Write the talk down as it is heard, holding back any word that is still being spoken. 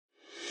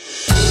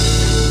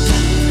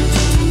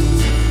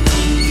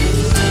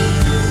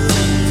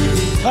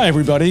Hi,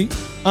 everybody.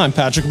 I'm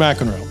Patrick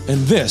McEnroe,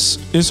 and this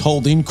is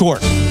Holding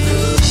Court.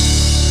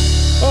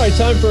 All right,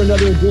 time for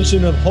another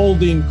edition of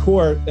Holding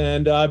Court,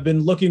 and I've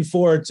been looking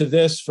forward to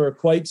this for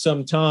quite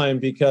some time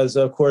because,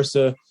 of course,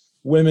 the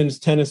Women's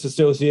Tennis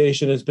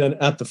Association has been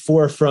at the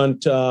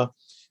forefront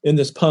in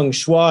this Peng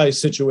Shuai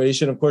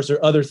situation. Of course, there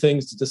are other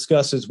things to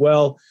discuss as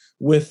well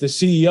with the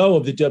CEO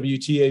of the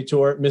WTA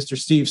Tour, Mr.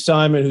 Steve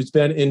Simon, who's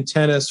been in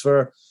tennis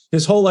for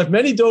his whole life.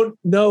 Many don't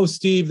know,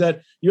 Steve,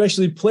 that you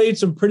actually played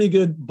some pretty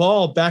good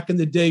ball back in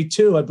the day,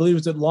 too. I believe it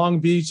was at Long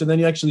Beach, and then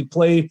you actually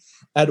played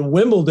at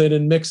Wimbledon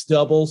in mixed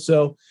doubles.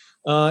 So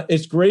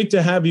it's great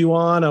to have you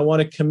on. I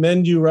want to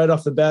commend you right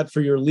off the bat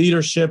for your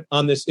leadership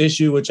on this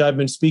issue, which I've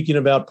been speaking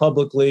about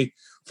publicly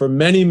for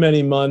many,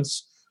 many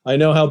months. I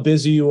know how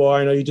busy you are.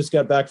 I know you just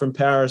got back from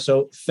Paris.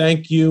 So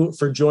thank you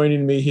for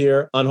joining me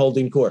here on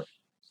Holding Court.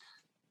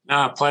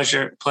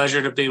 Pleasure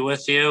to be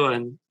with you.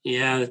 And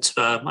yeah, it's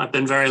I've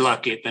been very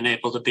lucky. I've been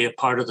able to be a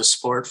part of the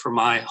sport for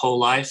my whole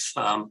life.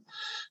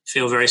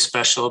 Feel very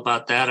special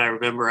about that. I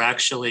remember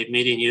actually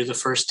meeting you the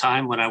first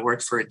time when I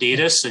worked for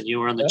Adidas, and you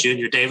were on the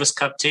Junior Davis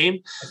Cup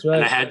team. That's right.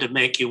 And I had to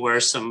make you wear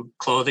some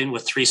clothing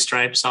with 3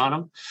 stripes on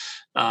them.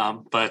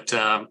 But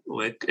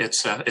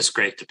it's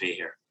great to be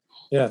here.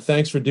 Yeah,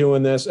 thanks for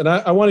doing this. And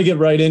I want to get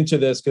right into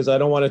this because I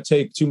don't want to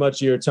take too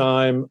much of your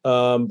time,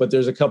 but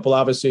there's a couple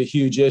obviously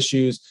huge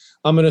issues.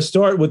 I'm going to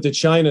start with the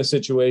China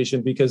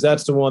situation because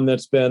that's the one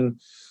that's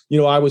been,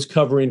 I was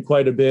covering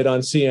quite a bit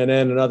on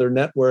CNN and other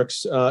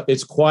networks.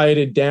 It's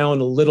quieted down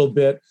a little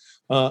bit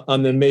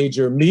on the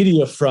major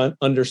media front,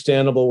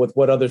 understandable with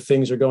what other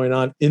things are going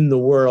on in the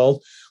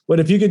world. But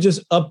if you could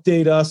just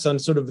update us on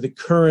sort of the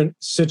current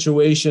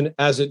situation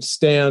as it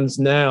stands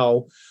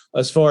now,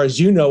 as far as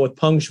you know, with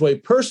Peng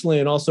Shuai personally,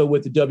 and also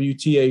with the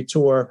WTA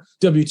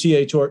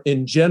Tour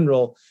in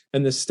general,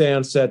 and the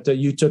stance that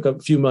you took a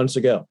few months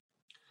ago.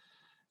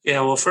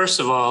 Yeah, well,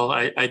 first of all,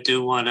 I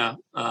do want to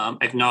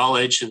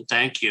acknowledge and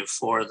thank you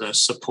for the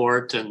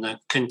support and the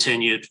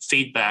continued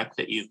feedback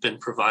that you've been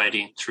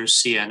providing through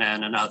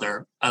CNN and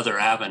other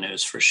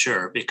avenues for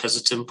sure, because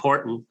it's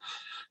important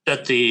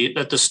that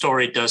the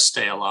story does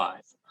stay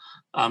alive.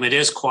 It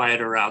is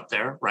quieter out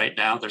there right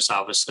now. There's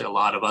obviously a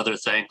lot of other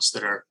things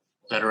that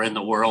are in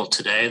the world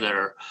today that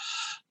are,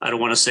 I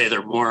don't want to say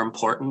they're more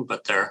important,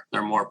 but they're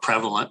more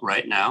prevalent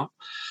right now.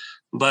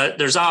 But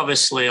there's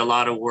obviously a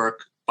lot of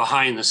work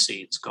behind the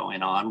scenes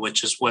going on,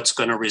 which is what's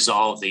going to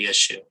resolve the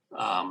issue.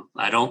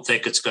 I don't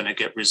think it's going to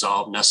get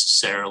resolved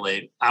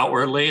necessarily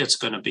outwardly. It's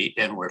going to be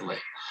inwardly.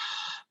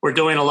 We're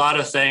doing a lot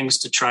of things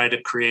to try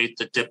to create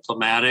the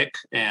diplomatic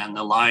and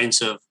the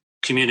lines of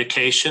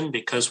communication,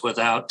 because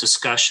without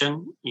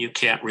discussion, you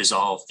can't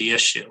resolve the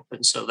issue.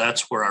 And so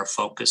that's where our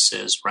focus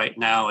is right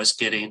now, is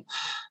getting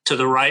to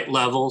the right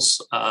levels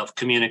of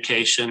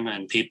communication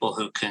and people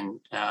who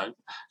can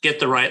get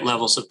the right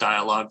levels of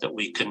dialogue that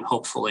we can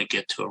hopefully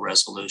get to a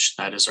resolution.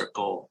 That is our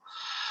goal.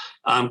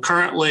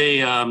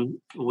 Currently,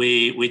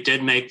 we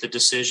did make the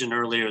decision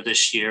earlier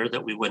this year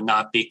that we would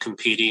not be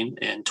competing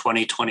in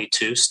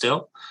 2022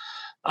 still.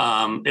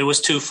 It was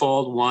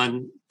twofold.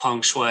 One,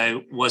 Peng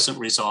Shuai wasn't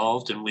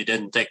resolved, and we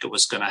didn't think it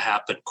was going to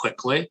happen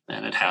quickly,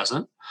 and it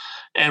hasn't.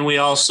 And we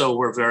also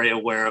were very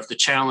aware of the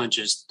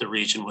challenges the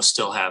region was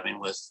still having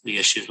with the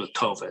issues with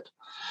COVID.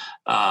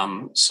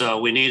 So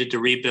we needed to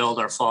rebuild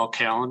our fall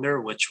calendar,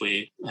 which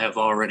we have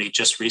already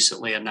just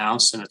recently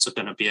announced, and it's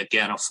going to be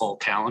again a full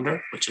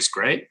calendar, which is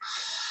great.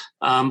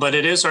 But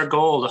it is our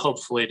goal to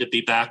hopefully to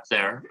be back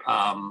there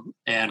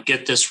and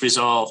get this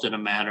resolved in a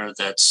manner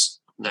that's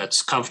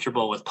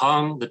comfortable with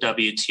Peng, the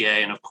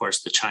WTA, and of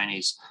course the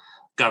Chinese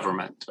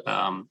government.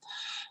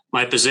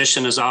 My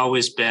position has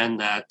always been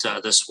that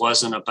this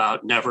wasn't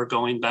about never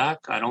going back.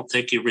 I don't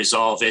think you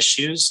resolve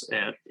issues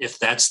if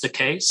that's the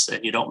case,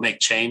 and you don't make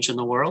change in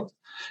the world.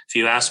 If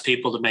you ask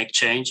people to make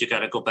change, you got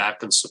to go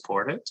back and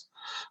support it.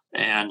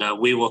 And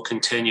we will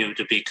continue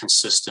to be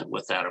consistent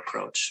with that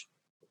approach.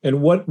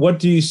 And what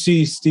do you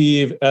see,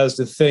 Steve, as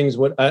the things?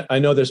 What I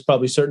know there's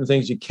probably certain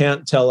things you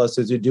can't tell us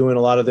as you're doing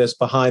a lot of this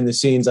behind the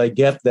scenes. I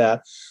get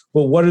that.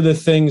 But what are the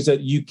things that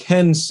you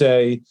can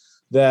say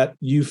that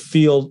you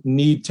feel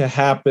need to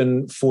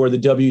happen for the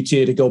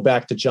WTA to go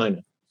back to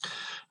China?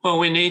 Well,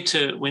 we need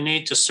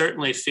to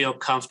certainly feel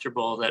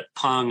comfortable that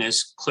Peng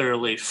is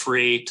clearly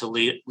free to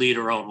lead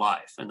her own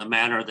life in the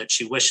manner that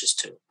she wishes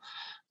to,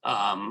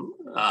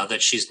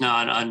 that she's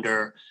not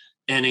under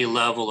any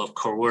level of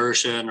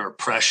coercion or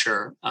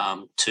pressure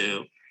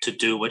to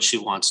do what she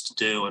wants to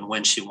do and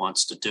when she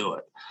wants to do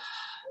it.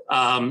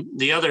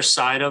 The other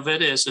side of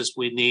it is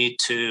we need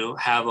to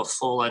have a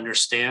full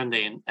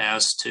understanding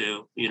as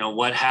to,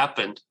 what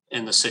happened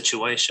in the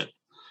situation,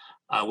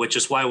 which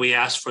is why we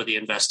asked for the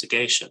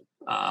investigation.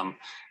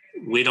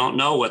 We don't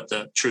know what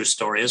the true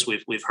story is.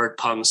 We've heard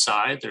Peng's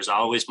side. There's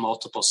always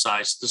multiple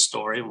sides to the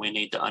story, and we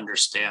need to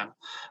understand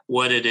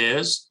what it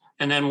is,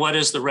 and then what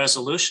is the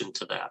resolution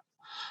to that.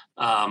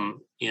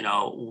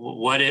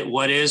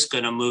 What is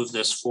going to move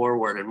this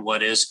forward, and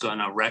what is going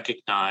to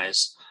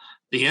recognize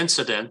the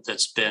incident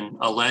that's been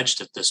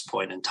alleged at this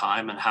point in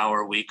time, and how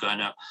are we going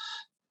to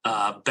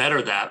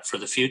better that for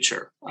the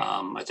future.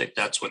 I think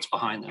that's what's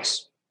behind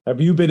this. Have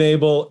you been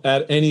able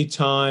at any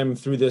time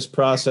through this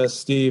process,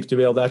 Steve, to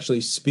be able to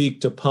actually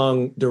speak to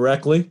Peng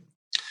directly?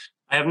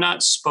 I have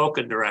not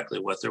spoken directly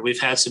with her.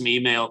 We've had some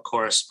email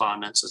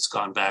correspondence that's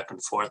gone back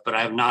and forth, but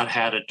I have not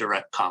had a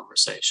direct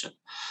conversation.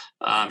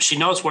 She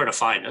knows where to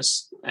find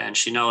us, and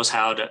she knows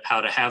how to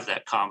have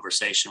that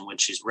conversation when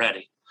she's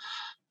ready.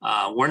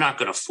 We're not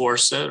going to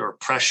force it or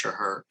pressure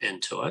her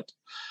into it.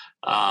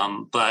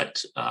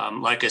 But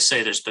like I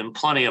say, there's been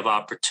plenty of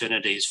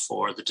opportunities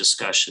for the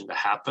discussion to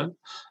happen.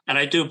 And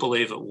I do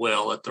believe it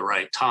will at the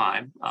right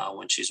time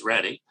when she's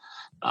ready.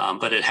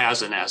 But it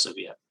hasn't as of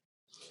yet.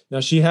 Now,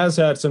 she has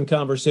had some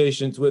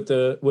conversations with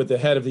the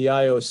head of the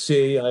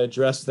IOC. I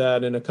addressed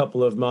that in a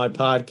couple of my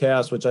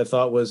podcasts, which I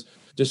thought was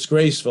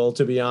disgraceful,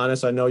 to be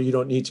honest. I know you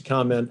don't need to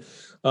comment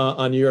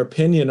on your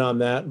opinion on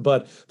that.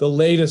 But the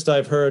latest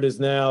I've heard is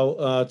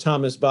now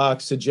Thomas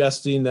Bach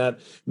suggesting that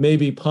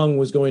maybe Peng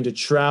was going to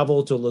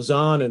travel to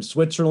Lausanne in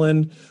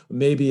Switzerland,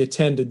 maybe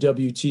attend a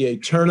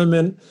WTA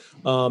tournament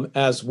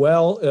as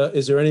well.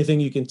 Is there anything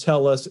you can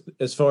tell us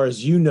as far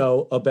as you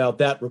know about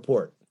that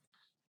report?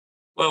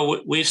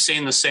 Well, we've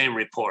seen the same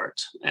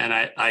report, and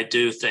I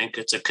do think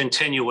it's a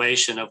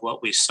continuation of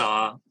what we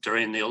saw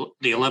during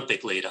the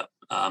Olympic lead-up.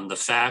 The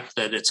fact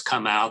that it's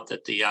come out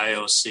that the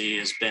IOC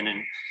has been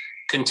in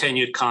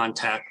continued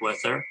contact with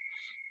her,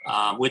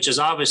 which is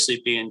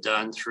obviously being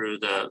done through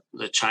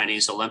the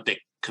Chinese Olympic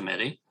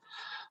Committee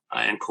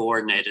and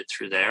coordinated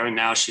through there. And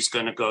now she's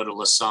going to go to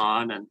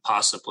Lausanne and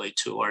possibly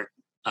to our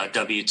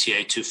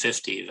WTA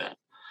 250 event.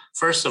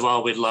 First of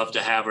all, we'd love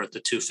to have her at the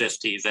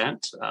 250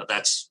 event.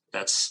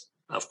 That's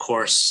of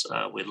course,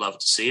 we'd love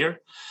to see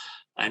her,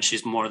 and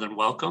she's more than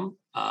welcome,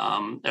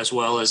 as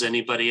well as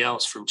anybody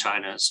else from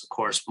China is, of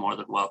course, more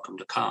than welcome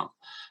to come.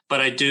 But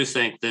I do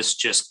think this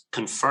just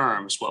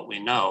confirms what we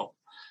know,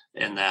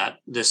 in that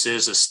this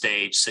is a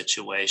stage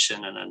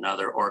situation and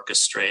another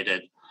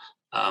orchestrated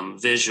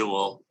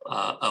visual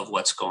of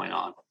what's going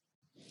on.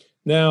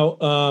 Now,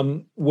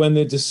 when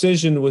the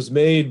decision was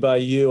made by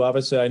you,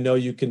 obviously, I know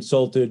you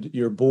consulted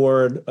your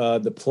board,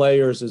 the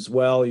players as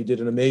well. You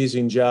did an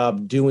amazing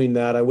job doing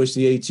that. I wish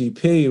the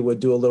ATP would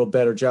do a little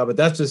better job, but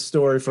that's a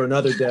story for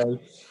another day.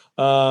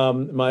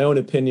 My own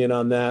opinion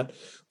on that.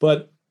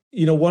 But,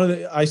 you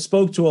know, I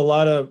spoke to a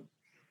lot of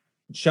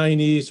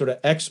Chinese sort of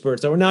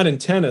experts that were not in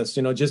tennis,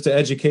 you know, just to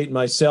educate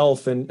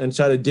myself and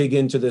try to dig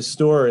into this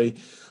story.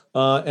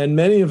 And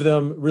many of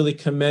them really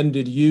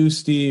commended you,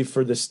 Steve,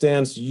 for the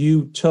stance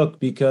you took,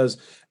 because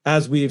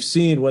as we've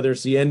seen, whether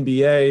it's the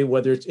NBA,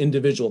 whether it's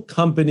individual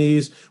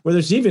companies, whether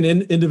it's even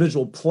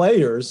individual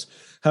players,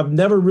 have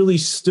never really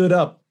stood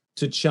up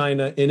to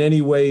China in any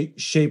way,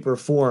 shape, or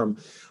form.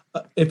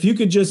 If you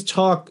could just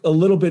talk a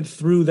little bit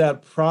through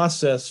that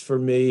process for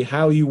me,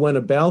 how you went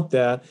about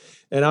that.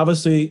 And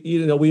obviously,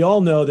 you know, we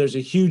all know there's a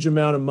huge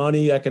amount of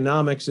money.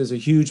 Economics is a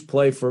huge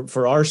play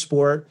for our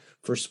sport,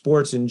 for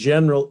sports in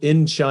general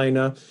in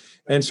China,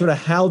 and sort of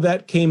how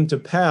that came to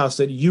pass,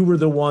 that you were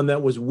the one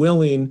that was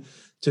willing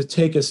to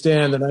take a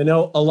stand. And I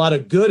know a lot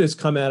of good has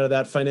come out of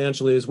that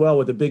financially as well,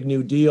 with a big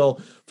new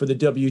deal for the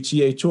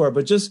WTA Tour.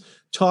 But just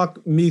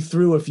talk me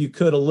through, if you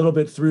could, a little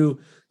bit through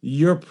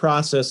your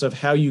process of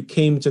how you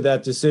came to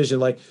that decision.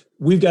 Like,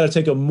 we've got to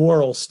take a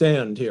moral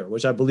stand here,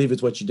 which I believe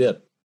is what you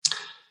did.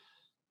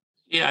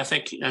 Yeah, I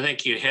think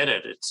you hit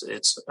it.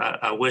 It's.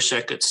 I wish I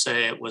could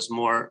say it was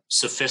more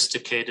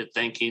sophisticated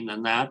thinking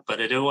than that,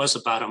 but it was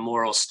about a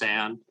moral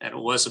stand, and it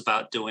was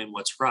about doing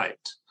what's right.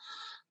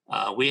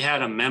 We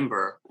had a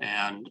member,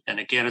 and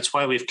again, it's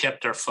why we've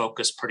kept our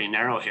focus pretty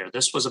narrow here.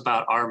 This was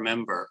about our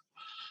member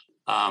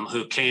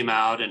who came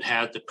out and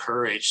had the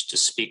courage to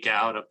speak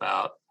out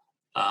about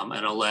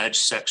an alleged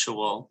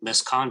sexual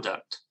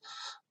misconduct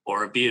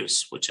or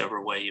abuse,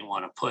 whichever way you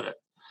want to put it,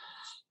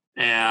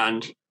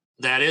 and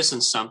that isn't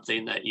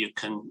something that you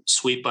can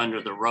sweep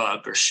under the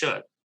rug, or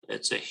should.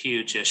 It's a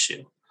huge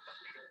issue.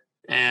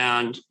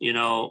 And, you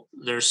know,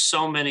 there's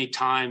so many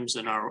times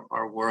in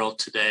our world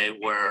today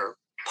where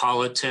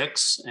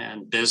politics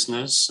and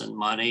business and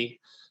money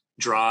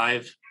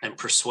drive and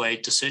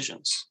persuade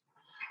decisions.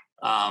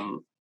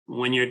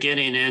 When you're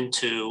getting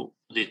into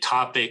the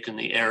topic and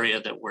the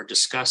area that we're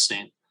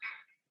discussing,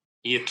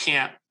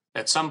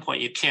 at some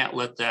point, you can't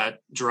let that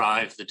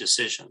drive the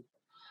decision.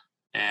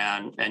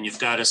 And you've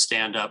got to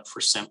stand up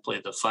for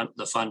simply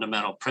the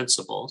fundamental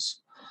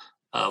principles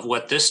of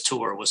what this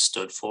tour was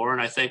stood for,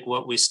 and I think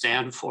what we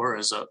stand for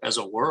as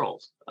a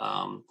world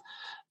on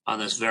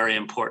this very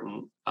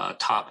important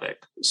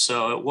topic.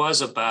 So it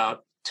was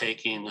about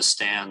taking the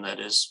stand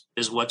that is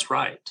what's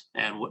right,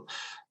 and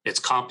it's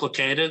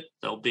complicated.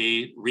 There'll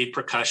be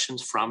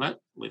repercussions from it.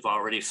 We've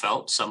already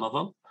felt some of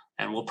them,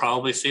 and we'll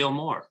probably feel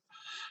more.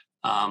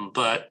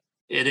 But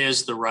it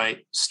is the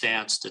right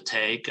stance to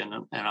take, and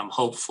I'm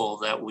hopeful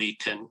that we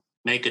can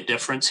make a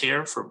difference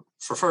here for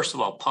first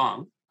of all,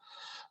 Peng,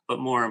 but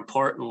more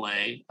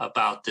importantly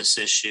about this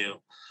issue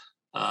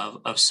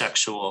of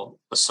sexual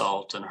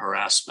assault and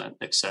harassment,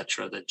 et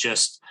cetera, that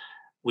just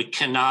we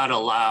cannot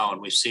allow, and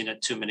we've seen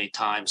it too many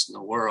times in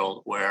the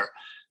world, where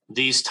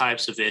these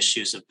types of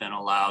issues have been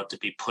allowed to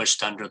be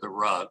pushed under the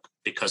rug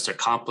because they're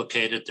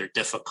complicated, they're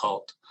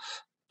difficult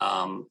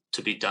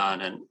to be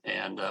done,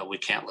 and we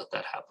can't let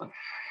that happen.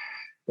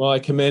 Well, I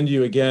commend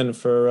you again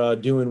for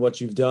doing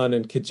what you've done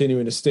and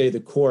continuing to stay the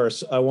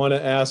course. I want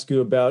to ask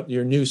you about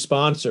your new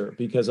sponsor,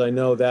 because I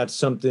know that's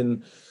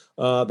something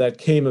that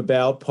came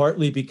about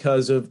partly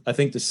because of, I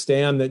think, the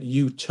stand that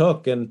you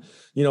took. And,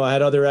 you know, I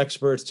had other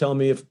experts tell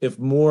me if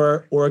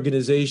more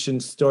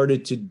organizations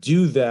started to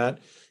do that,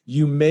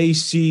 you may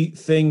see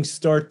things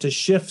start to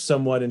shift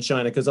somewhat in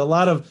China, because a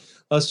lot of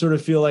us sort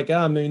of feel like,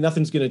 I mean,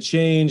 nothing's going to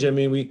change. I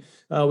mean,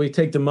 we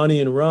take the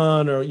money and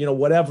run, or, you know,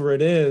 whatever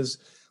it is.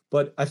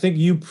 But I think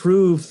you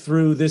proved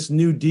through this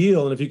new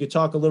deal, and if you could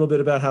talk a little bit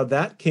about how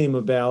that came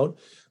about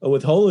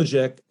with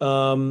Hologic,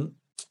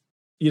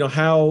 you know,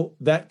 how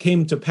that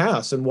came to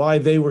pass and why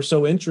they were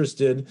so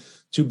interested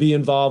to be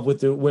involved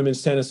with the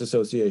Women's Tennis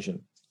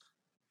Association.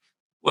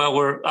 Well,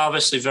 we're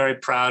obviously very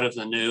proud of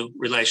the new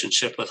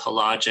relationship with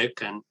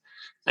Hologic. And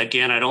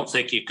again, I don't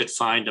think you could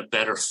find a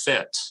better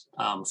fit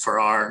for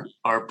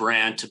our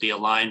brand to be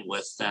aligned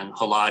with than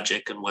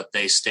Hologic and what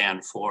they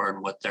stand for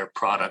and what their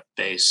product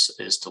base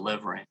is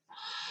delivering.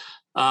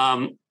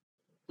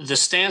 The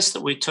stance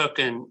that we took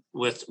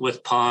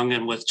with Peng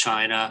and with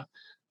China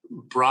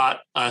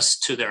brought us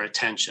to their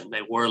attention.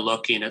 They were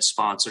looking at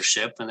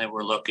sponsorship and they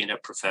were looking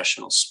at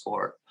professional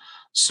sport.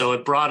 So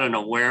it brought an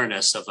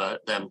awareness of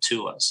them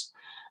to us.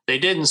 They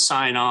didn't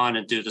sign on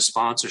and do the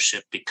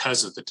sponsorship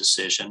because of the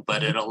decision,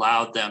 but it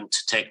allowed them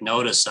to take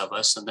notice of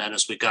us. And then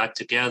as we got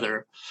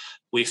together,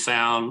 we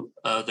found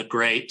the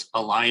great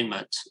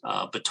alignment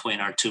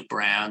between our two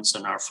brands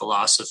and our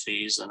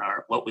philosophies and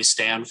what we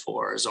stand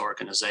for as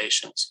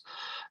organizations.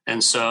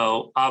 And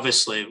so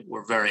obviously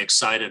we're very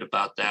excited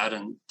about that.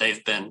 And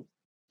they've been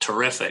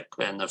terrific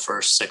in the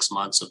first 6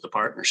 months of the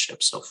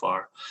partnership so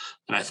far.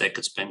 And I think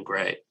it's been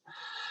great.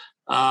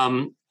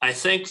 I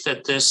think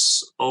that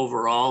this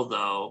overall,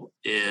 though,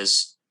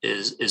 is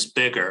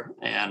bigger,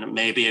 and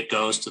maybe it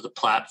goes to the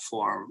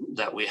platform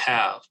that we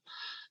have.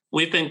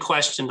 We've been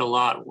questioned a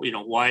lot, you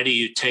know, why do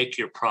you take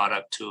your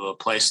product to a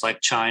place like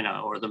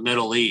China or the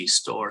Middle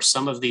East or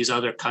some of these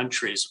other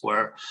countries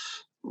where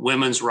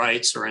women's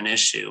rights are an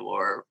issue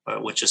or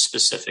which is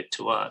specific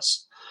to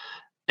us?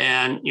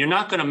 And you're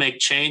not going to make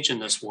change in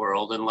this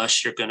world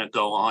unless you're going to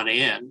go on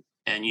in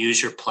and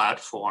use your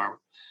platform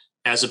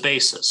as a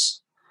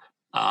basis.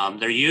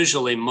 They're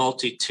usually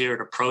multi-tiered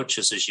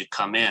approaches as you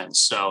come in.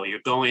 So you're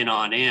going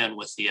on in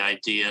with the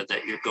idea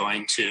that you're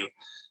going to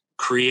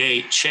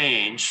create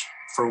change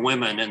for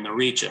women in the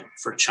region.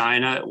 For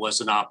China, it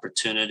was an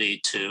opportunity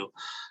to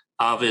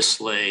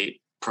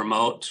obviously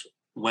promote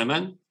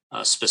women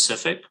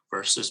specific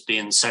versus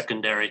being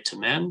secondary to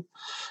men.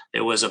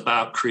 It was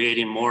about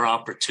creating more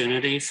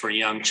opportunity for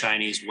young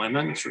Chinese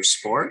women through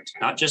sport,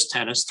 not just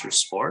tennis, through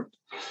sport.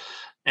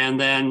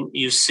 And then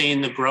you've seen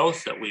the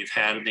growth that we've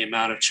had in the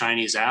amount of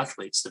Chinese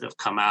athletes that have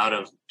come out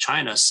of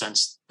China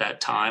since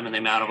that time and the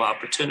amount of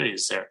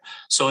opportunities there.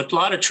 So a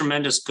lot of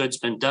tremendous good's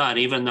been done,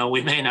 even though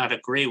we may not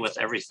agree with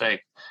everything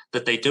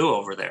that they do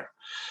over there.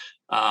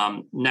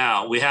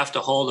 Now, we have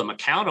to hold them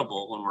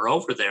accountable when we're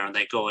over there and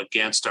they go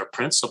against our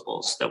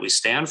principles that we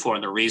stand for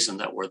and the reason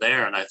that we're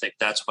there. And I think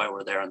that's why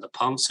we're there in the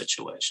Peng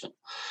situation.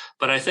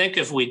 But I think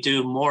if we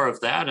do more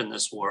of that in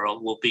this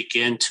world, we'll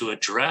begin to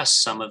address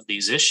some of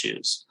these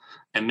issues.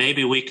 And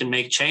maybe we can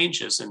make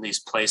changes in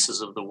these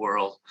places of the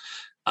world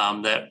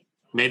that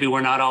maybe we're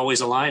not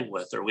always aligned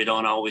with or we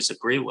don't always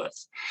agree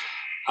with.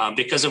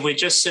 Because if we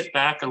just sit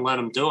back and let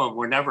them do them,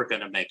 we're never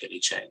going to make any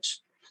change.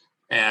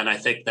 And I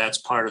think that's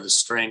part of the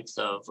strength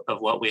of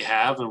what we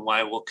have and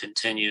why we'll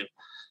continue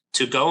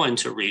to go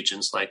into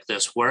regions like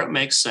this where it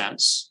makes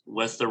sense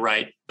with the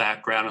right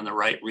background and the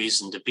right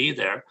reason to be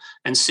there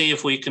and see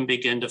if we can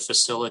begin to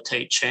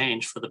facilitate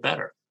change for the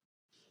better.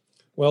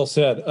 Well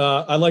said.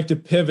 I'd like to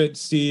pivot,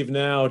 Steve,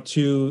 now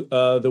to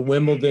the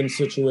Wimbledon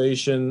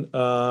situation.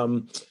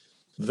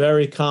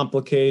 Very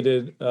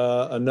complicated.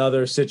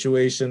 Another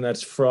situation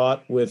that's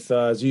fraught with,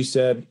 as you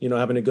said, you know,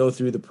 having to go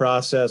through the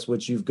process,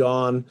 which you've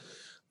gone.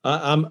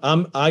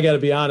 I got to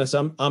be honest.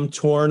 I'm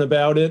torn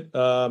about it.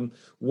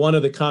 One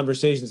of the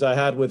conversations I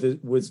had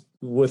was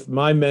with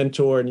my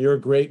mentor and your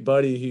great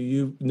buddy, who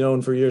you've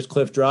known for years,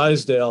 Cliff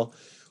Drysdale,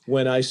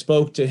 when I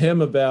spoke to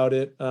him about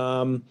it.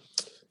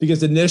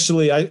 Because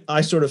initially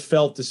I sort of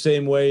felt the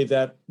same way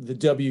that the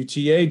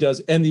WTA does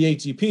and the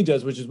ATP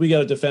does, which is we got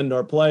to defend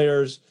our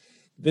players.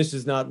 This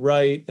is not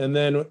right. And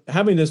then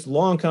having this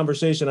long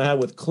conversation I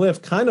had with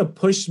Cliff kind of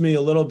pushed me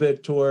a little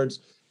bit towards,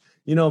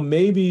 you know,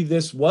 maybe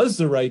this was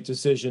the right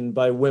decision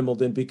by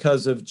Wimbledon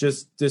because of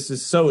just this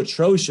is so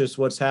atrocious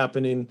what's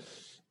happening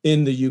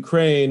in the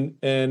Ukraine.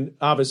 And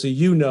obviously,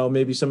 you know,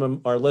 maybe some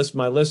of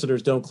my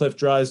listeners don't. Cliff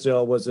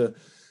Drysdale was a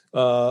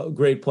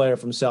great player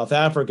from South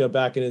Africa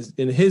back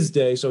in his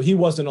day. So he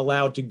wasn't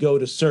allowed to go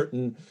to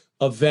certain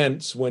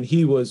events when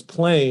he was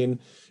playing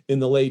in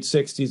the late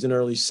 60s and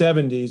early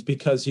 70s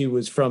because he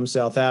was from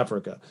South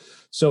Africa.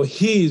 So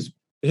his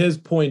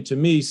point to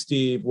me,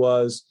 Steve,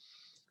 was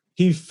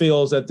he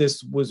feels that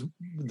this was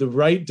the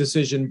right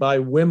decision by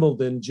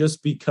Wimbledon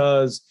just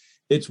because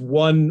it's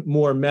one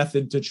more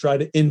method to try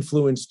to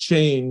influence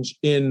change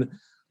in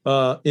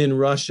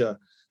Russia.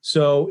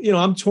 So,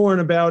 I'm torn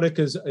about it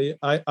because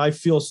I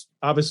feel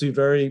obviously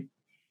very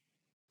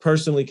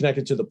personally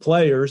connected to the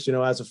players,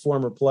 as a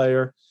former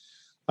player.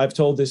 I've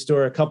told this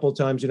story a couple of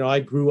times. I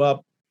grew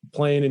up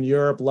playing in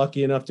Europe,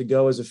 lucky enough to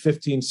go as a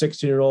 15,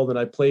 16-year-old, and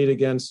I played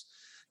against,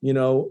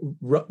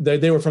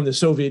 they were from the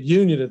Soviet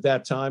Union at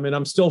that time, and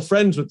I'm still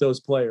friends with those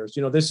players.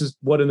 This is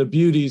one of the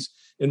beauties,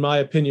 in my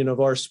opinion, of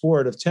our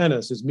sport of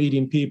tennis, is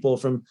meeting people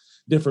from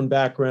different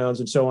backgrounds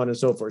and so on and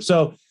so forth.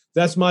 So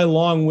that's my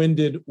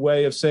long-winded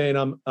way of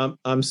saying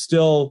I'm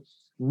still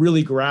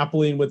really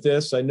grappling with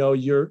this. I know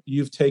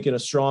you've taken a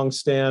strong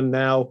stand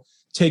now,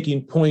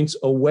 taking points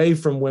away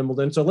from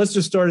Wimbledon. So let's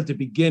just start at the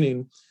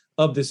beginning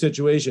of the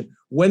situation.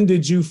 When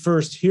did you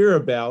first hear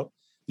about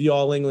the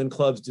All England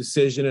Club's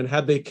decision, and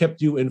had they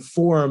kept you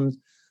informed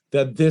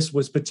that this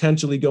was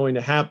potentially going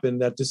to happen,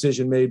 that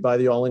decision made by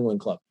the All England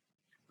Club?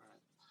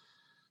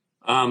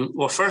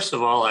 Well, first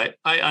of all,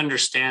 I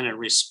understand and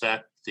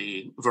respect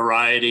the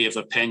variety of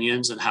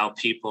opinions and how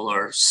people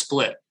are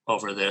split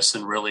over this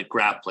and really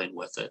grappling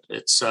with it.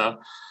 It's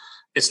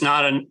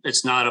not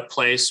a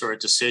place or a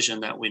decision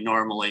that we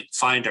normally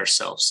find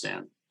ourselves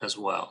in as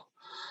well.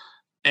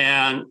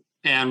 And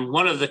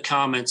one of the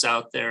comments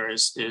out there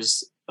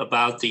is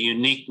about the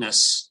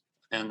uniqueness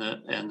and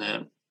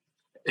the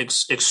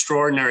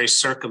extraordinary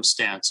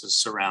circumstances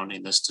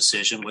surrounding this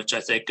decision, which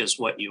I think is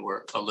what you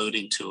were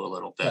alluding to a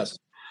little bit. Yes.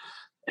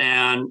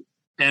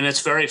 And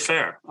it's very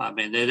fair. I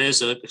mean, it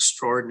is an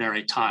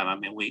extraordinary time. I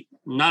mean,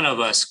 none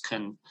of us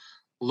can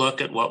look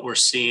at what we're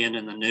seeing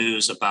in the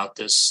news about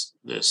the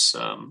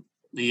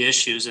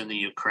issues in the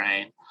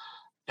Ukraine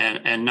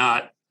and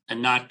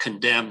not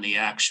condemn the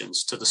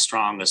actions to the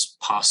strongest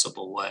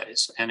possible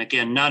ways. And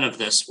again, none of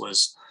this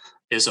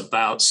is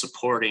about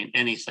supporting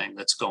anything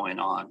that's going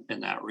on in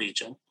that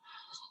region.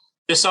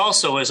 This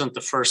also isn't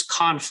the first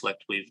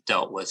conflict we've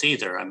dealt with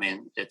either. I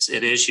mean, it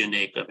is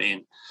unique. I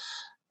mean,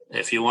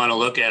 if you want to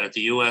look at it,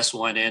 the U.S.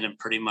 went in and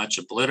pretty much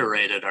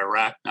obliterated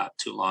Iraq not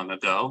too long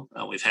ago.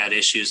 We've had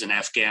issues in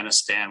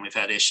Afghanistan. We've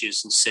had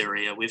issues in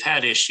Syria. We've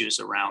had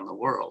issues around the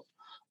world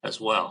as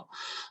well.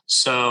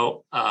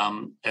 So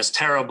as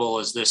terrible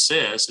as this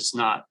is, it's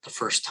not the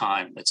first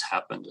time it's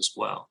happened as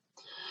well.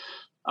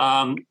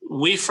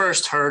 We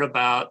first heard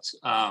about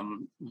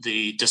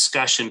the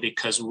discussion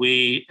because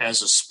we,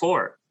 as a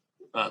sport,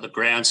 the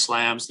Grand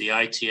Slams, the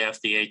ITF,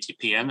 the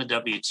ATP, and the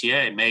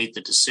WTA made the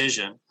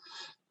decision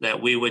that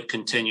we would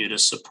continue to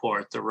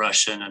support the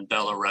Russian and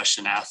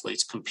Belarusian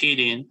athletes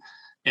competing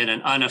in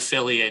an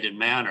unaffiliated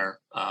manner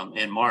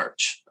in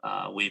March.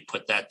 We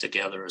put that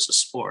together as a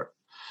sport.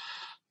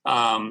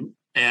 And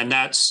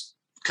that's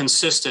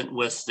consistent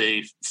with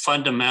the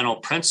fundamental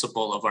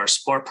principle of our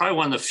sport. Probably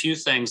one of the few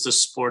things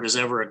this sport has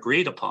ever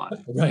agreed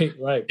upon.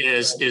 Right.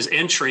 Is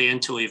entry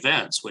into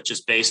events, which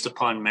is based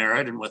upon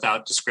merit and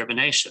without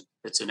discrimination.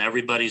 It's in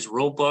everybody's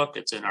rule book.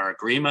 It's in our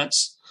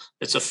agreements.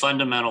 It's a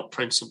fundamental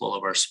principle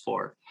of our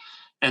sport.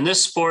 And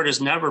this sport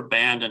has never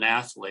banned an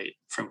athlete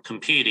from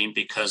competing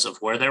because of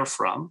where they're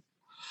from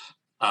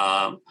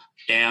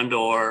and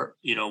or,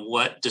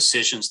 what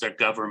decisions their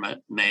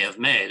government may have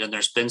made. And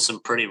there's been some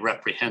pretty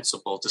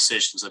reprehensible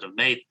decisions that have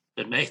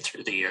been made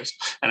through the years.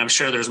 And I'm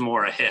sure there's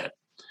more ahead.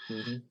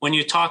 Mm-hmm. When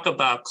you talk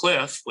about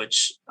Cliff,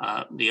 which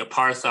the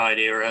apartheid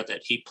era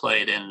that he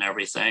played in and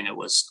everything, it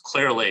was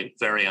clearly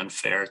very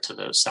unfair to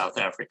the South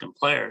African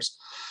players.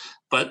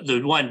 But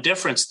the one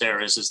difference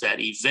there is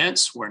that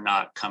events were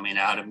not coming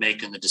out and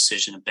making the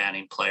decision of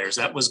banning players.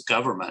 That was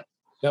government.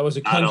 That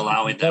was not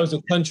allowing them. That was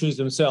the countries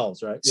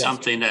themselves, right? Yes.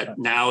 Something that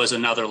now is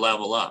another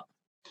level up.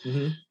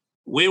 Mm-hmm.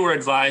 We were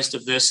advised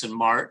of this in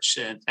March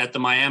at the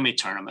Miami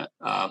tournament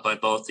by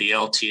both the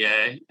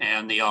LTA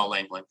and the All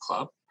England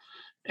Club.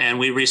 And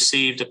we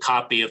received a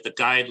copy of the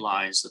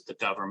guidelines that the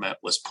government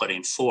was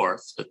putting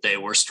forth that they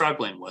were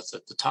struggling with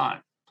at the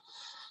time.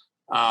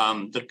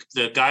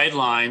 The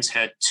guidelines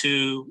had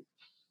two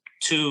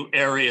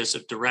areas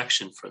of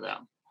direction for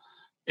them.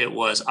 It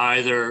was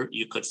either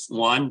you could,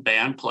 one,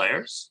 ban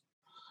players,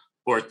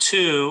 or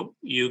two,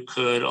 you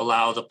could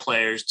allow the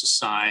players to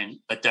sign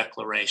a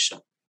declaration.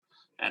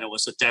 And it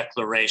was a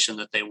declaration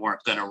that they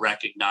weren't going to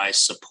recognize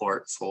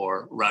support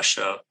for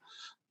Russia,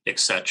 et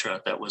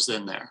cetera, that was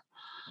in there.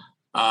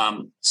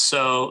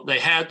 So they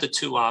had the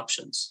two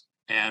options,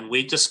 and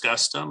we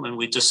discussed them, and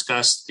we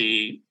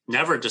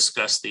never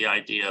discussed the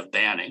idea of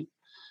banning.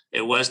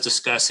 It was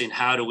discussing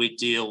how do we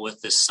deal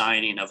with the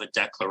signing of a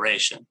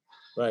declaration,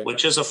 right,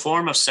 which is a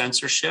form of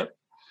censorship,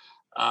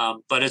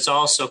 but it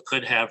also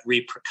could have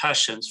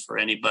repercussions for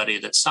anybody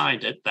that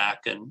signed it back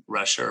in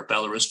Russia or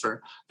Belarus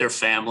for their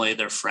family,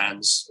 their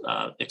friends,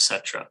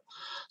 etc.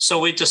 So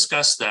we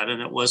discussed that,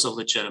 and it was a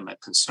legitimate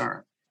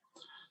concern.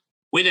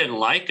 We didn't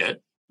like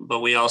it,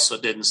 but we also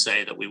didn't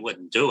say that we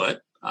wouldn't do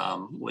it.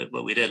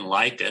 But we didn't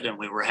like it, and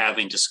we were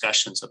having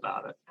discussions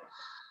about it.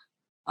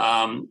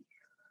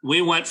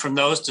 we went from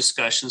those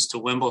discussions to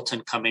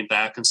Wimbledon coming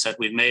back and said,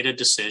 we've made a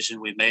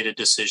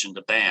decision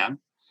to ban,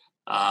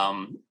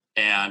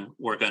 and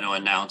we're going to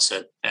announce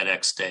it at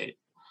X date.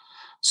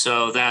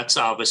 So that's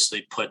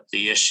obviously put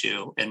the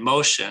issue in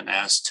motion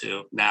as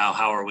to now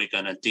how are we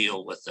going to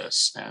deal with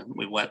this? And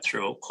we went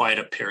through quite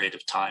a period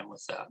of time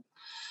with that.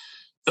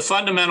 The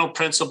fundamental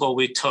principle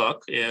we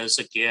took is,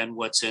 again,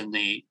 what's in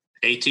the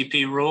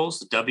ATP rules,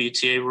 the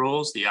WTA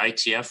rules, the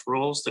ITF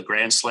rules, the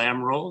Grand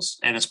Slam rules,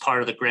 and as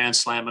part of the Grand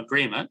Slam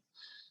agreement,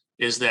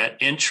 is that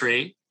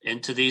entry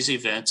into these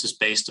events is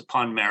based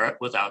upon merit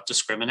without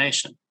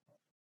discrimination.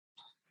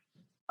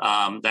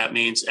 That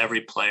means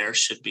every player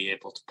should be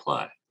able to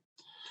play.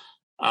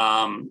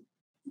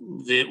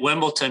 The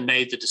Wimbledon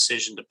made the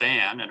decision to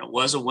ban, and it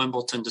was a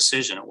Wimbledon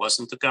decision. It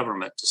wasn't the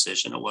government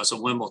decision. It was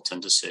a Wimbledon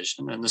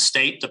decision. And the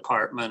State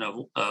Department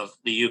of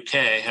the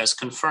UK has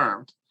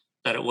confirmed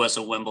that it was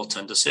a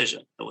Wimbledon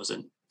decision. It was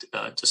a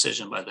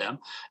decision by them,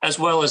 as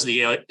well as the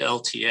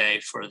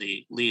LTA for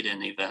the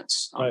lead-in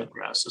events on the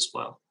grass as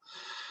well.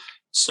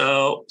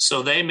 So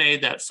they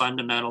made that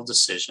fundamental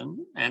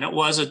decision, and it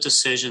was a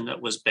decision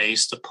that was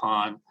based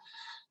upon,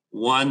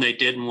 one, they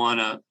didn't want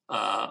to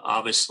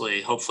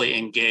hopefully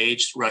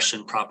engage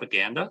Russian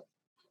propaganda,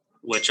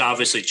 which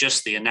obviously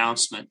just the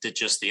announcement did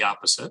just the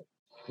opposite,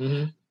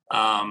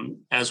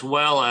 as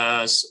well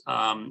as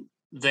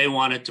they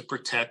wanted to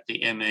protect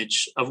the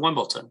image of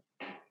Wimbledon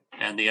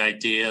and the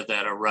idea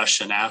that a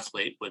Russian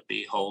athlete would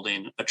be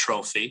holding a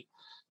trophy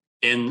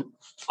in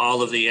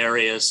all of the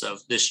areas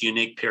of this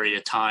unique period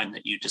of time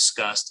that you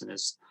discussed, and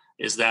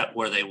is that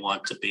where they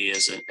want to be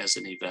as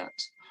an event.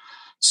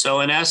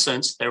 So in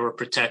essence, they were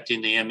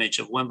protecting the image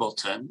of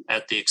Wimbledon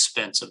at the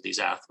expense of these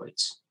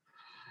athletes.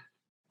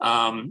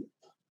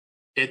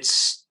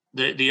 It's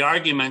the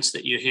arguments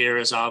that you hear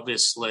is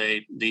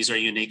obviously these are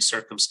unique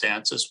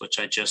circumstances, which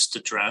I just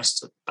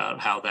addressed about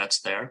how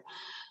that's there.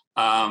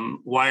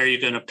 Why are you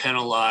going to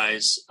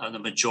penalize the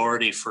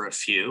majority for a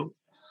few?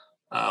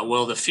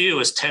 Well, the few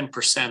is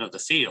 10% of the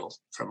field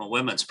from a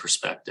women's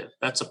perspective.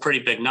 That's a pretty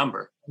big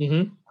number.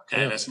 Okay,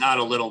 that's not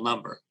a little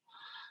number.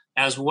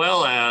 As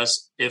well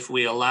as if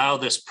we allow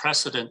this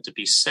precedent to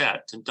be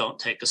set and don't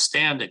take a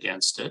stand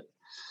against it,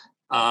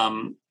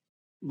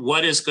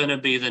 what is going to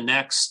be the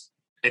next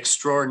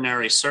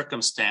extraordinary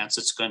circumstance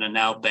that's going to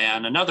now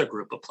ban another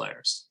group of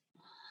players?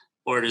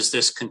 Or does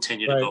this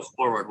continue to go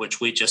forward,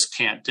 which we just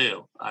can't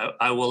do?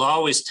 I will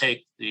always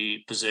take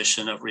the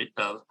position of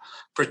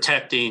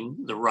protecting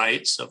the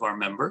rights of our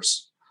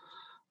members,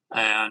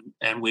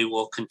 and we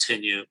will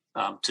continue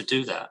to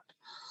do that.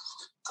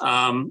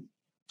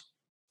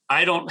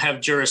 I don't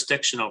have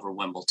jurisdiction over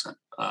Wimbledon.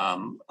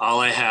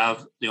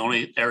 The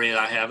only area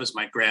I have is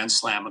my Grand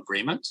Slam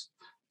agreement.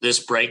 This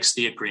breaks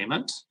the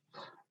agreement.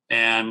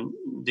 And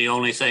the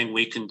only thing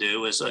we can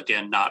do is,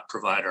 again, not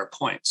provide our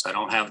points. I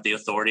don't have the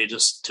authority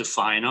to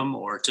fine them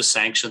or to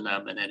sanction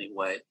them in any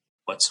way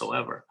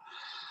whatsoever.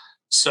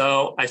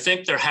 So I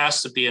think there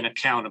has to be an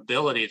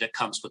accountability that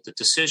comes with the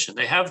decision.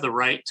 They have the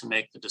right to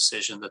make the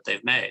decision that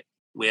they've made.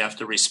 We have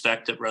to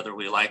respect it whether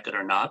we like it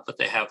or not, but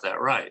they have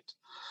that right.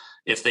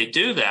 If they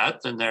do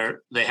that, then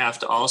they have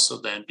to also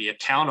then be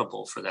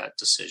accountable for that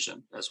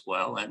decision as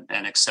well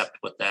and accept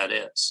what that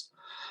is.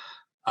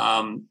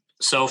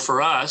 So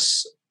for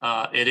us,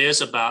 it is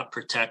about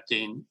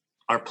protecting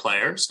our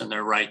players and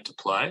their right to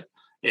play.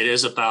 It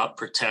is about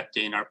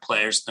protecting our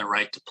players and their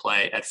right to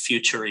play at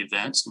future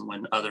events and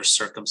when other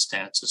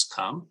circumstances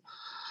come.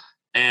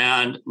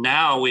 And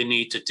now we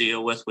need to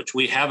deal with, which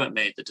we haven't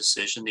made the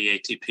decision, the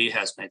ATP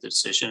has made the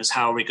decision, is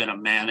how are we going to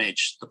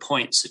manage the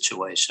point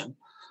situation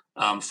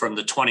from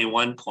the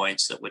 21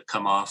 points that would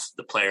come off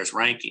the players'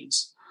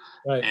 rankings,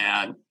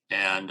 and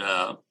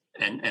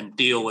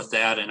deal with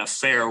that in a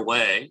fair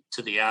way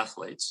to the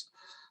athletes,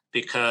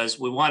 because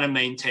we want to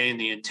maintain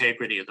the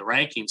integrity of the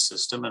ranking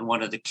system. And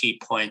one of the key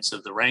points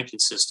of the ranking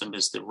system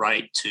is the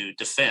right to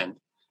defend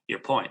your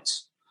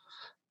points.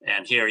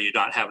 And here you're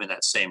not having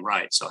that same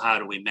right. So how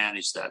do we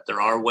manage that? There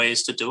are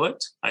ways to do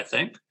it, I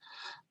think.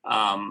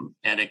 And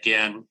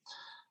again,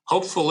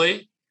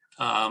 hopefully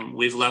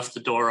we've left the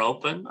door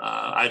open.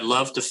 I'd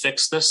love to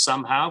fix this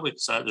somehow,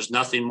 because there's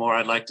nothing more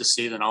I'd like to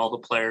see than all the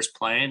players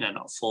playing and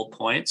full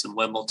points and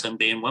Wimbledon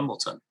being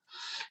Wimbledon.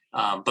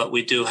 But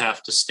we do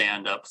have to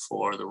stand up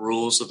for the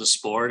rules of the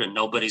sport, and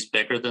nobody's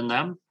bigger than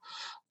them,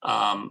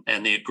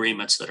 and the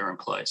agreements that are in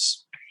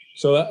place.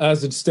 So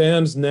as it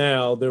stands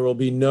now, there will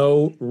be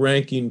no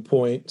ranking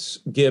points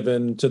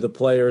given to the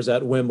players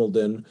at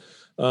Wimbledon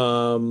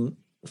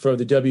for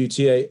the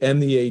WTA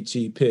and the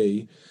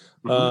ATP.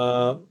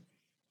 Mm-hmm.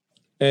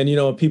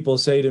 And, people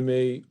say to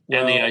me,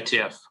 well, and the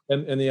ITF.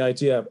 And the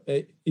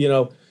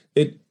ITF,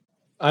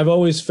 I've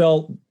always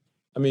felt,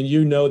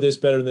 this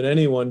better than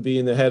anyone,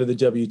 being the head of the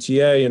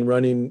WTA and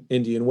running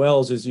Indian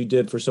Wells as you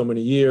did for so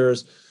many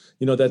years,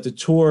 that the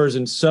tours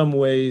in some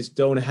ways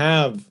don't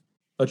have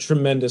a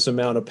tremendous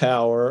amount of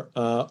power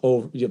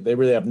they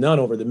really have none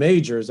over the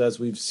majors, as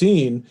we've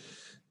seen.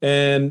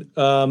 And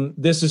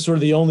this is sort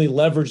of the only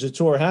leverage the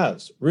tour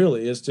has,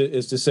 really, is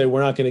to say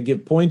we're not going to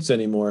give points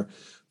anymore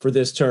for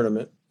this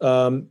tournament.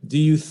 Do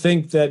you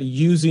think that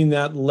using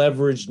that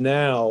leverage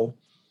now,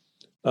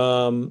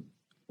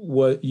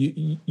 what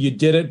you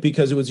did it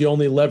because it was the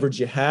only leverage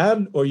you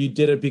had, or you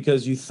did it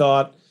because you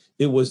thought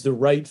it was the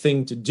right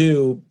thing to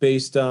do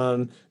based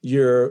on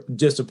your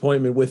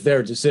disappointment with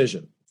their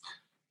decision?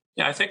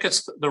 Yeah, I think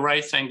it's the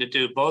right thing to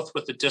do, both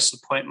with the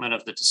disappointment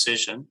of the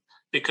decision,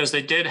 because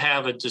they did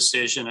have a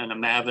decision and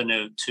an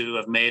avenue to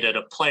have made it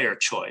a player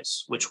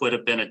choice, which would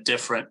have been a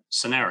different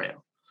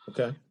scenario.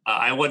 Okay.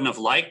 I wouldn't have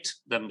liked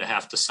them to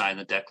have to sign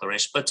the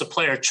declaration, but it's a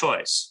player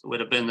choice. It would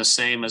have been the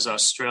same as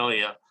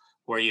Australia,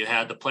 where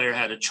the player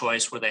had a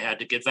choice where they had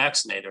to get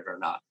vaccinated or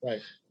not.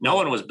 Right. No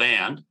one was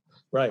banned.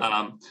 Right.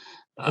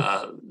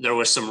 There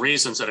were some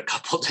reasons that a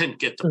couple didn't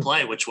get to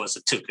play, which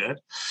wasn't too good,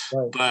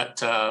 right.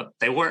 But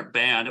they weren't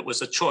banned. It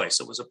was a choice.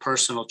 It was a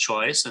personal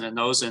choice. And in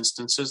those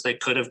instances, they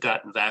could have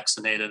gotten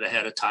vaccinated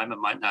ahead of time and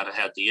might not have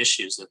had the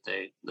issues that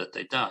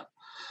they done.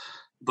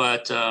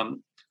 But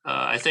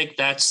I think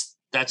that's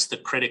the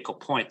critical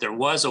point. There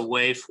was a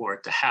way for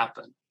it to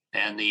happen,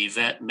 and the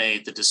event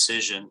made the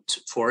decision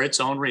for its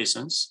own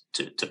reasons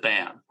to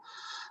ban.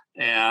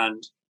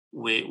 And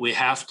we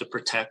have to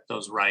protect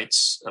those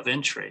rights of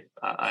entry,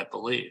 I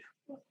believe.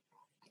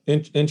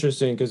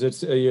 Interesting, because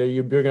it's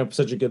you bring up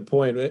such a good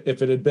point.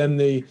 If it had been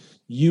the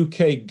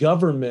UK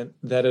government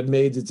that had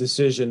made the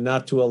decision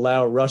not to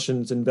allow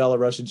Russians and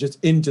Belarusians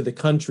just into the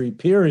country,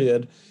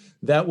 period,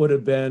 that would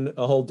have been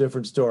a whole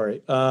different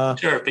story.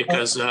 Sure,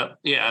 because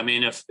I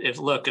mean, if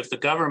the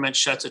government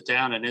shuts it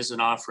down and isn't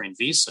offering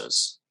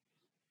visas,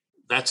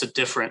 that's a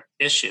different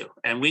issue.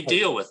 And we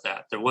deal with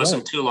that. There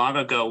wasn't too long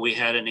ago, we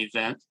had an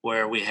event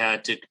where we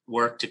had to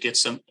work to get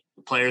some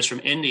players from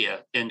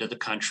India into the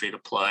country to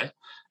play.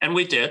 And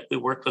we did. We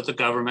worked with the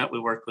government. We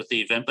worked with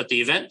the event, but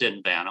the event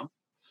didn't ban them.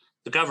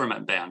 The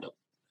government banned them.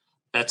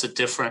 That's a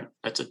different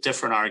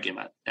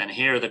argument. And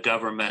here the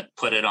government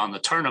put it on the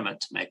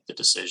tournament to make the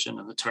decision,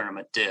 and the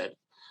tournament did.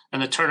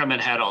 And the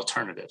tournament had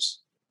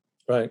alternatives.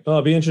 Right. Well,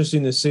 it'll be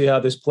interesting to see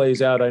how this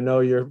plays out. I know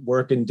you're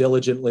working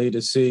diligently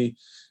to see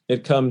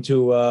it come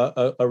to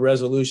a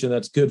resolution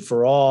that's good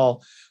for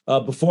all.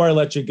 Before I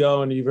let you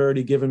go, and you've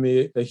already given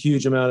me a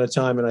huge amount of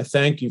time, and I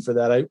thank you for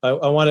that,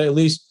 I want to at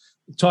least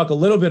talk a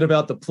little bit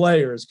about the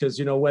players, because,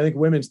 I think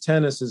women's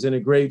tennis is in a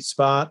great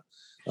spot.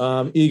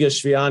 Iga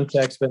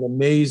Swiatek's been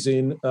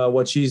amazing,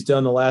 what she's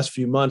done the last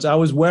few months. I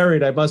was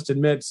worried, I must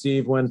admit,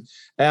 Steve, when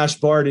Ash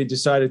Barty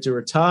decided to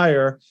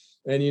retire.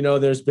 And,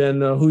 there's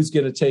been who's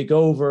going to take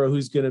over,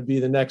 who's going to be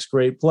the next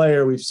great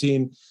player. We've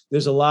seen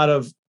there's a lot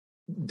of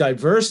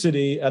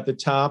diversity at the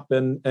top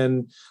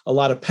and a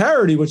lot of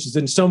parity, which is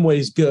in some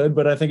ways good,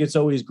 but I think it's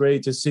always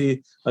great to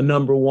see a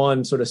number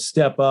one sort of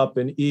step up,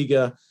 and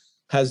Iga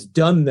has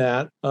done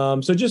that.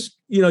 So just,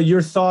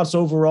 your thoughts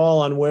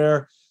overall on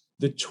where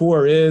the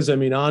tour is. I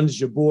mean, Ons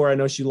Jabeur, I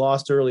know she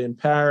lost early in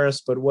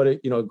Paris, but what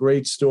a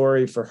great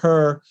story for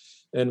her,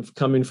 and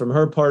coming from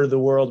her part of the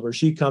world where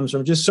she comes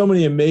from. Just so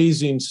many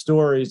amazing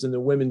stories in the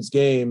women's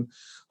game.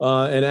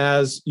 And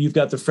as you've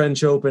got the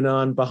French Open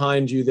on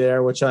behind you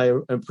there, which I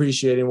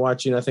appreciate in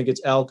watching, I think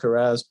it's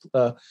Alcaraz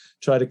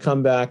try to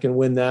come back and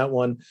win that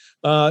one.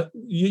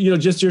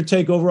 Just your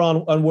take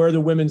overall on where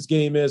the women's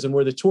game is and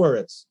where the tour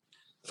is,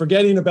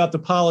 forgetting about the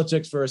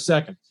politics for a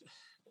second.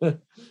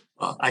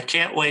 Well, I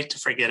can't wait to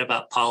forget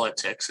about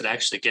politics and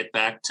actually get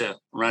back to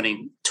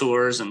running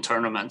tours and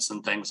tournaments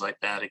and things like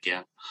that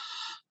again.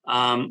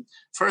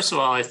 First of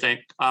all, I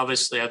think our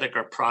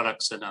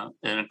product's in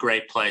a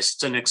great place.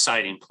 It's an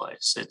exciting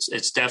place.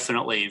 It's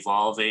definitely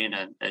evolving.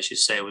 And as you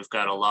say, we've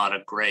got a lot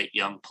of great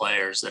young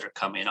players that are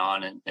coming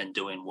on and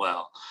doing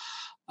well.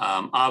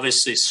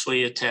 Obviously,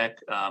 Swiatek,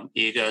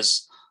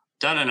 Iga's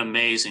done an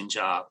amazing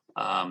job.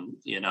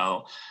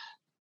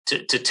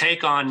 To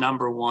take on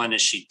number one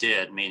as she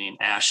did, meaning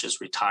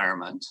Ash's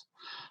retirement,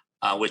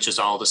 which is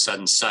all of a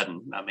sudden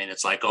sudden. I mean,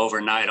 it's like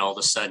overnight, all of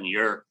a sudden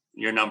you're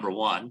number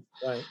one.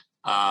 Right.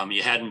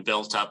 You hadn't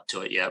built up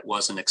to it yet,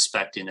 wasn't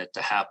expecting it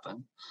to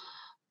happen.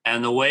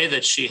 And the way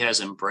that she has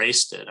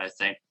embraced it, I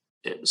think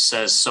it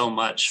says so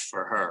much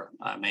for her.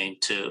 I mean,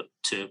 to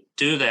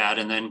do that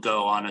and then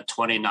go on a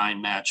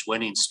 29 match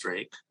winning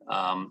streak,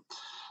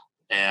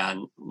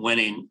 and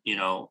winning,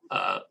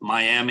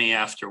 Miami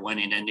after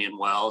winning Indian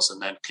Wells,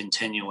 and then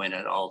continuing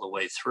it all the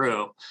way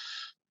through,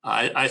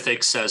 I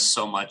think says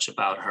so much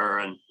about her.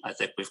 And I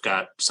think we've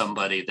got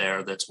somebody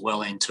there that's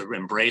willing to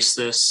embrace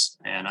this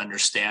and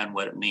understand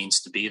what it means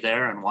to be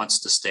there and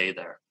wants to stay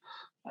there.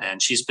 And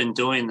she's been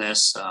doing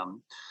this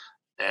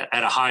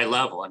at a high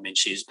level. I mean,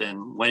 she's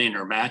been winning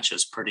her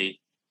matches pretty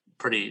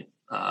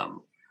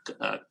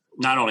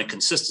not only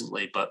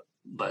consistently, but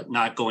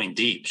not going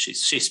deep.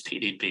 She's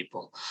beating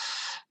people.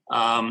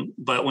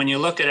 But when you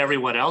look at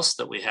everyone else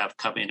that we have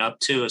coming up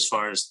too, as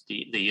far as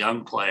the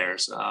young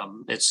players,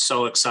 it's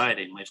so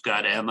exciting. We've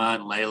got Emma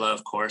and Layla,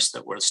 of course,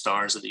 that were the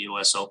stars of the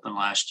U.S. Open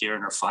last year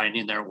and are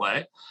finding their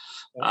way.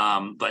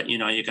 But,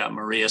 you got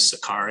Maria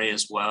Sakkari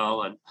as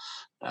well,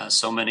 and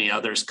so many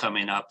others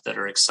coming up that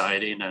are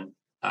exciting. And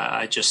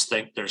I just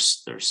think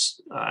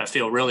I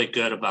feel really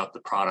good about the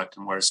product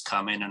and where it's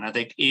coming. And I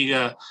think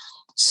Iga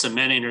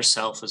cementing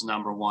herself as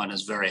number one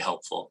is very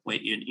helpful.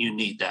 You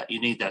need that. You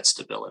need that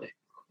stability.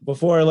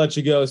 Before I let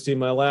you go, Steve,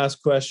 my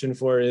last question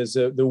for you is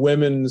the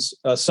women's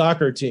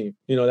soccer team.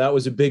 That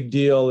was a big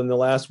deal in the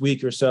last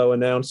week or so,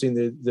 announcing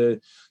the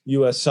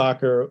U.S.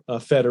 Soccer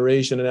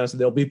Federation announced that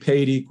they'll be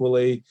paid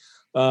equally.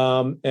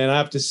 And I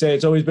have to say,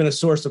 it's always been a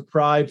source of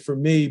pride for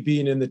me,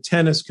 being in the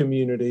tennis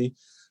community,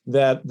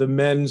 that the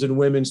men's and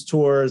women's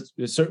tours,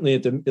 certainly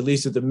at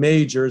least at the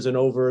majors and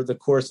over the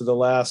course of the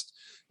last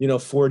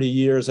 40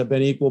 years, have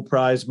been equal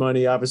prize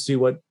money. Obviously,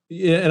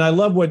 and I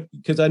love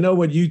because I know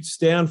what you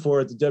stand for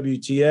at the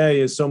WTA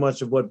is so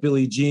much of what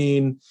Billie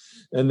Jean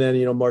and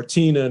then,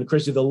 Martina and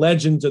Christy, the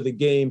legends of the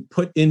game,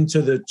 put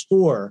into the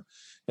tour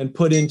and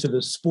put into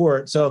the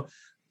sport. So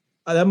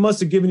that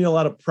must have given you a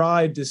lot of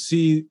pride to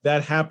see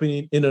that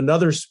happening in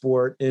another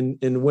sport,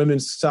 in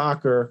women's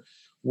soccer,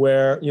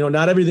 where,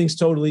 not everything's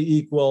totally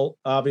equal,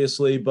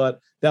 obviously, but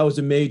that was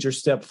a major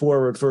step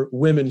forward for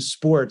women's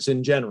sports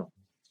in general.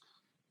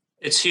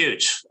 It's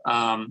huge.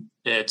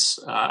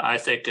 I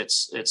think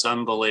it's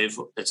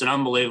unbelievable. It's an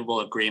unbelievable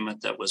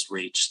agreement that was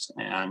reached,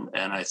 and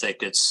I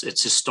think it's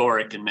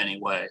historic in many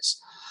ways.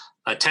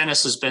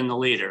 Tennis has been the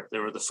leader. They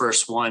were the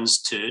first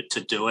ones to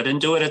do it and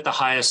do it at the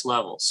highest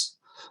levels.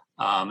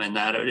 And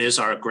that it is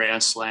our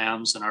Grand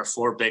Slams, and our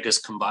 4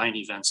 biggest combined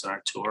events on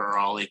our tour are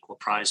all equal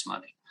prize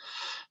money.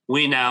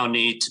 We now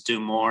need to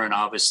do more and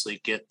obviously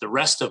get the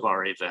rest of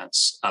our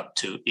events up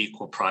to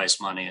equal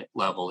prize money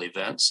level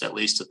events, at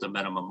least at the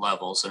minimum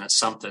levels. And it's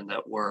something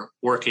that we're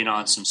working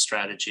on some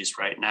strategies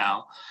right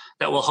now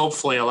that will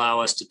hopefully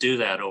allow us to do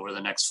that over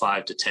the next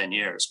 5 to 10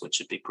 years, which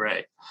would be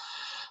great.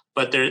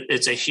 But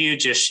it's a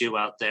huge issue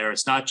out there.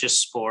 It's not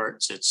just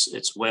sports,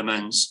 it's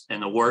women's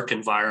and the work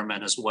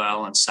environment as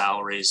well, and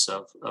salaries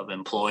of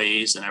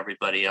employees and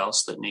everybody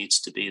else that needs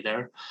to be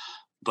there.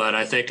 But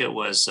I think it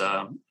was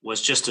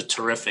just a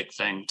terrific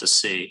thing to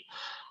see.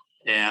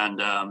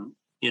 And,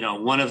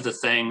 one of the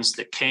things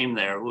that came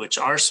there, which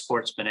our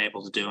sport's been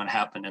able to do and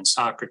happened in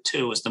soccer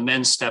too, was the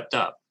men stepped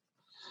up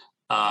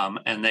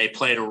and they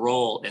played a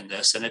role in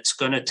this. And it's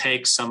going to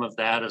take some of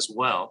that as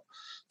well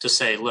to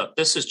say, look,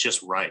 this is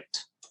just right.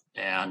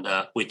 And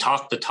we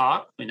talk the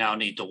talk. We now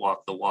need to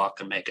walk the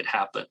walk and make it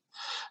happen.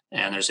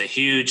 And there's a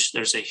huge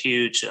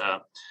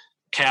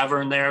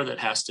cavern there that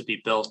has to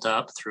be built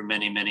up through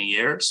many, many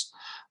years.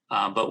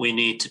 But we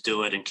need to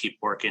do it and keep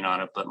working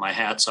on it. But my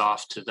hat's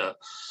off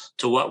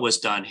to what was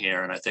done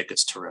here, and I think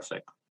it's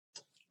terrific.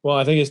 Well,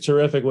 I think it's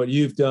terrific what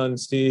you've done,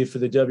 Steve, for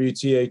the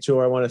WTA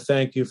Tour. I want to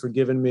thank you for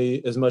giving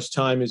me as much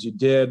time as you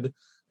did.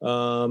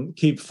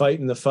 Keep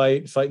fighting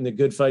the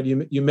good fight.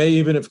 You may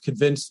even have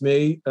convinced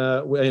me.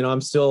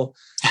 I'm still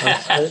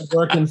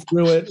working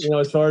through it,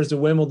 as far as the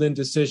Wimbledon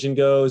decision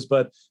goes.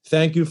 But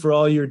thank you for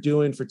all you're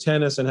doing for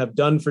tennis and have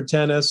done for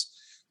tennis.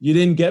 You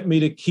didn't get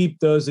me to keep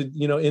those, in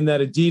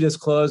that Adidas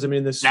clothes. I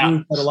mean, the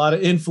suit had a lot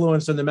of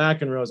influence on the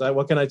McEnroes.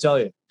 What can I tell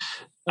you?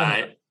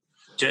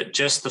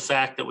 Just the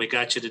fact that we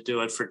got you to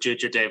do it for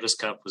Junior Davis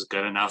Cup was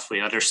good enough.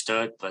 We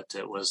understood, but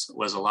it was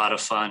a lot of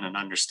fun and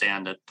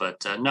understand it.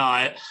 But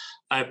I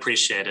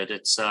appreciate it.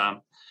 It's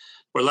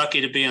we're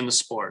lucky to be in the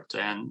sport,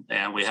 and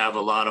we have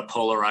a lot of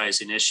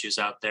polarizing issues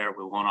out there.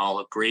 We won't all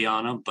agree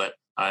on them, but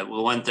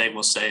one thing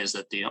we'll say is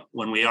that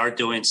when we are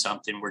doing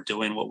something, we're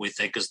doing what we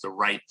think is the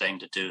right thing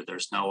to do.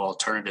 There's no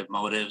alternative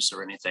motives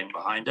or anything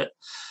behind it,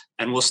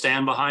 and we'll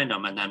stand behind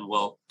them, and then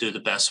we'll do the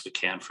best we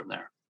can from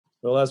there.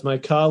 Well, as my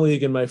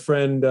colleague and my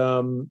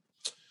friend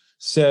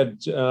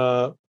said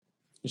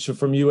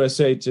from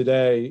USA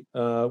Today,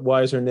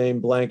 why is her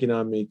name blanking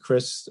on me?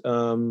 Chris,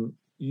 the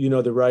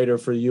writer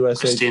for USA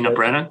Christina Today.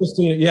 Brennan?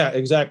 Yeah,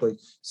 exactly.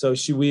 So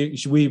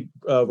we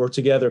were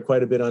together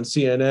quite a bit on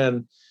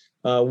CNN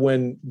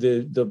when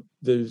the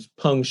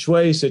Peng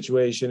Shuai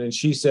situation, and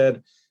she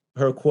said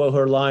her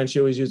line she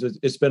always uses,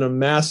 it's been a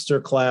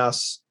master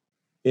class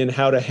in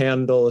how to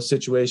handle a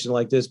situation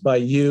like this by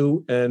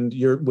you and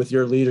with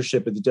your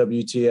leadership at the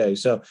WTA.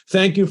 So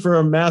thank you for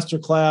a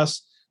masterclass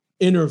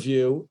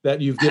interview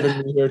that you've given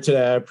me here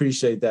today. I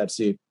appreciate that,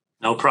 Steve.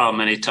 No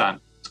problem.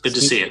 Anytime. It's good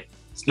to see you.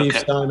 Steve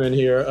Simon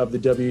here of the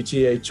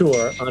WTA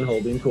Tour on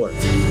Holding Court.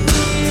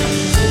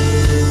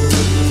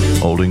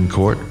 Holding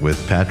Court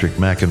with Patrick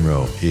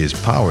McEnroe is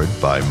powered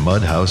by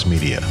Mudhouse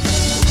Media.